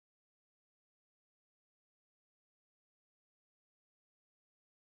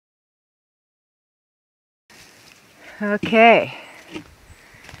Okay.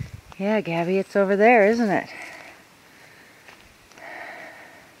 Yeah, Gabby, it's over there, isn't it?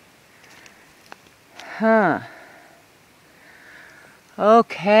 Huh.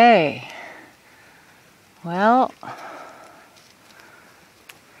 Okay. Well, let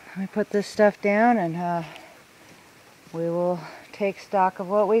me put this stuff down and we will take stock of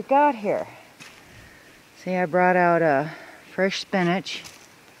what we've got here. See, I brought out fresh spinach.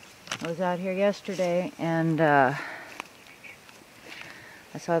 I was out here yesterday and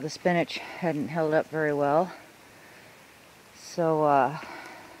I saw the spinach hadn't held up very well. So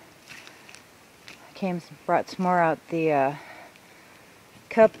brought some more out. The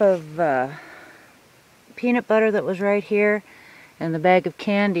cup of peanut butter that was right here and the bag of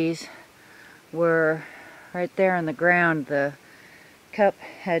candies were right there on the ground. The cup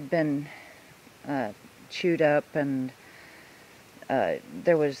had been chewed up and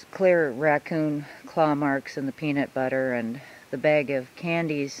there was clear raccoon claw marks in the peanut butter, and the bag of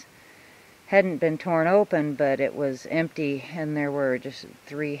candies hadn't been torn open, but it was empty, and there were just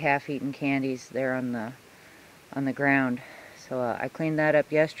 3 half-eaten candies there on the ground. So I cleaned that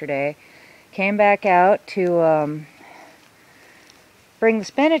up yesterday. Came back out to bring the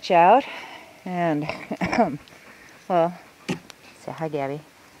spinach out, and well, say hi, Gabby.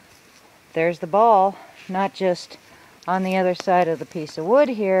 There's the ball, not just on the other side of the piece of wood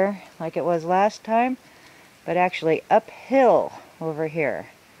here, like it was last time, but actually uphill over here.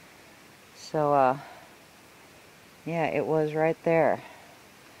 So, yeah, it was right there.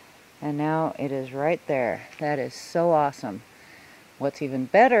 And now it is right there. That is so awesome. What's even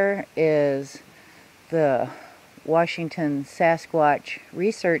better is the Washington Sasquatch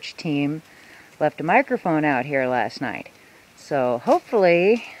research team left a microphone out here last night. So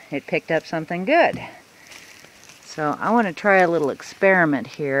hopefully it picked up something good. So I want to try a little experiment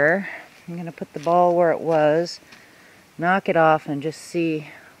here. I'm going to put the ball where it was, knock it off, and just see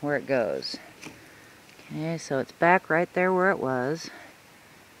where it goes. Okay, so it's back right there where it was.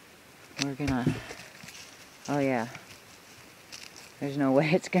 We're gonna, oh yeah, there's no way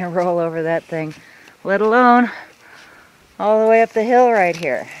it's gonna roll over that thing, let alone all the way up the hill right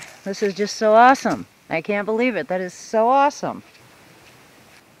here. This is just so awesome. I can't believe it. That is so awesome.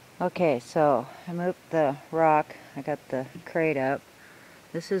 Okay, so I moved the rock. I got the crate up.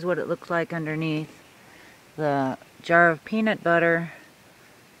 This is what it looks like underneath. The jar of peanut butter.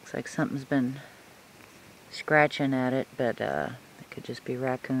 Looks like something's been scratching at it, but it could just be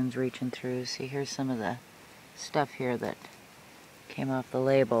raccoons reaching through. See, here's some of the stuff here that came off the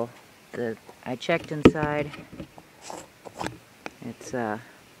label. I checked inside. It's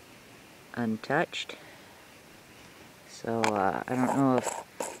untouched. So I don't know if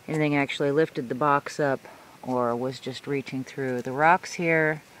anything actually lifted the box up or was just reaching through. The rocks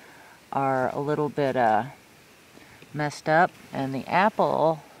here are a little bit messed up, and the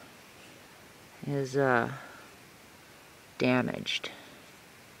apple is damaged.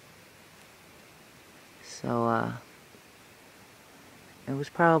 So it was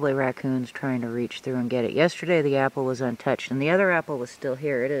probably raccoons trying to reach through and get it. Yesterday the apple was untouched, and the other apple was still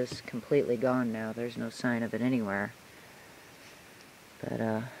here. It is completely gone now. There's no sign of it anywhere.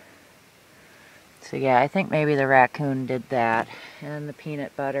 But so yeah, I think maybe the raccoon did that, and the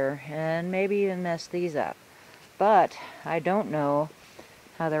peanut butter, and maybe even messed these up. But I don't know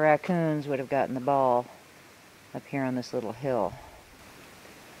how the raccoons would have gotten the ball up here on this little hill.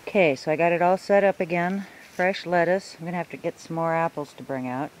 Okay, so I got it all set up again. Fresh lettuce. I'm gonna have to get some more apples to bring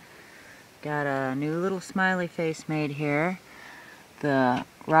out. Got a new little smiley face made here. The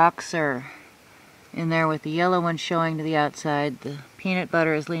rocks are in there with the yellow one showing to the outside. The peanut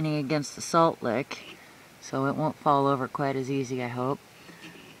butter is leaning against the salt lick, so it won't fall over quite as easy, I hope.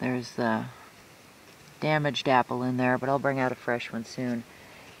 There's the damaged apple in there, but I'll bring out a fresh one soon.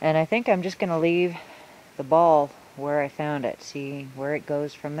 And I think I'm just going to leave the ball where I found it, see where it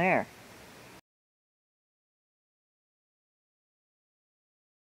goes from there.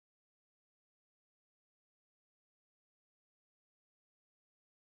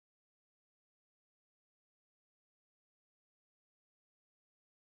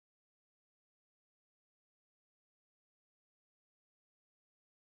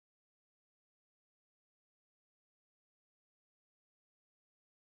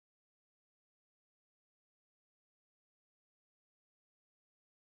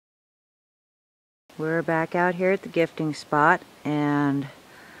 We're back out here at the gifting spot, and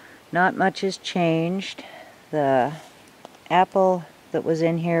not much has changed. The apple that was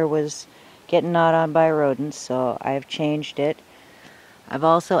in here was getting gnawed on by rodents, so I've changed it. I've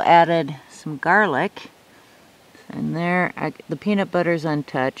also added some garlic, and there the peanut butter's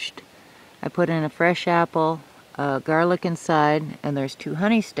untouched. I put in a fresh apple, garlic inside, and there's 2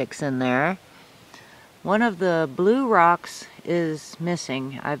 honey sticks in there. One of the blue rocks is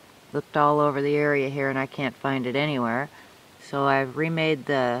missing. I've looked all over the area here and I can't find it anywhere. So I've remade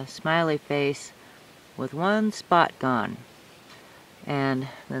the smiley face with 1 spot gone. And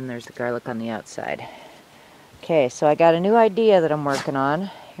then there's the garlic on the outside. Okay, so I got a new idea that I'm working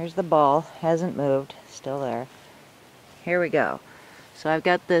on. Here's the ball, hasn't moved, still there. Here we go. So I've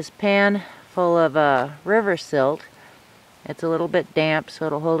got this pan full of river silt. It's a little bit damp, so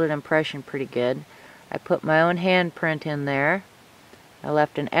it'll hold an impression pretty good. I put my own handprint in there. I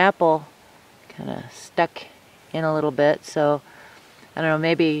left an apple kind of stuck in a little bit, so I don't know,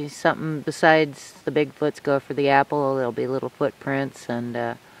 maybe something besides the Bigfoots go for the apple. There'll be little footprints,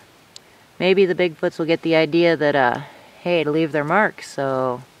 and maybe the Bigfoots will get the idea that, hey, to leave their marks.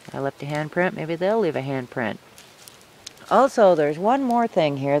 So I left a handprint, maybe they'll leave a handprint. Also, there's one more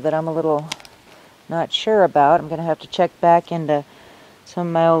thing here that I'm a little not sure about. I'm going to have to check back into some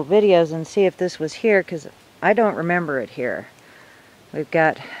of my old videos and see if this was here, because I don't remember it here. We've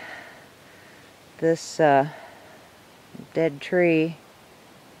got this dead tree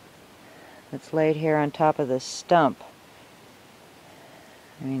that's laid here on top of this stump.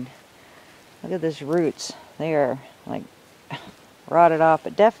 I mean, look at these roots. They are like rotted off,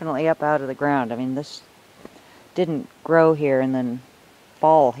 but definitely up out of the ground. I mean, this didn't grow here and then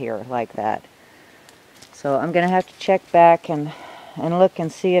fall here like that. So I'm going to have to check back and look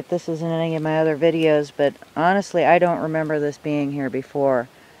and see if this is in any of my other videos, but honestly I don't remember this being here before.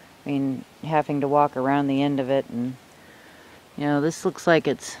 I mean, having to walk around the end of it, and you know, this looks like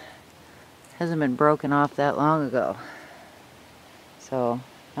it's hasn't been broken off that long ago. So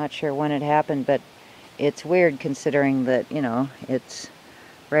not sure when it happened, but it's weird considering that, you know, it's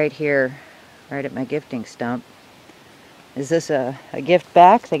right here, right at my gifting stump. Is this a gift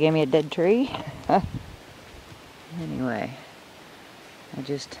back? They gave me a dead tree? Anyway, I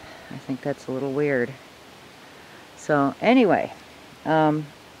think that's a little weird. So anyway,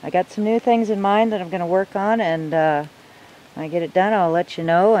 I got some new things in mind that I'm going to work on, and when I get it done, I'll let you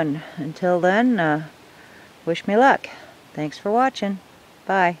know. And until then, wish me luck. Thanks for watching.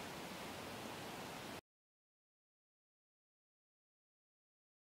 Bye.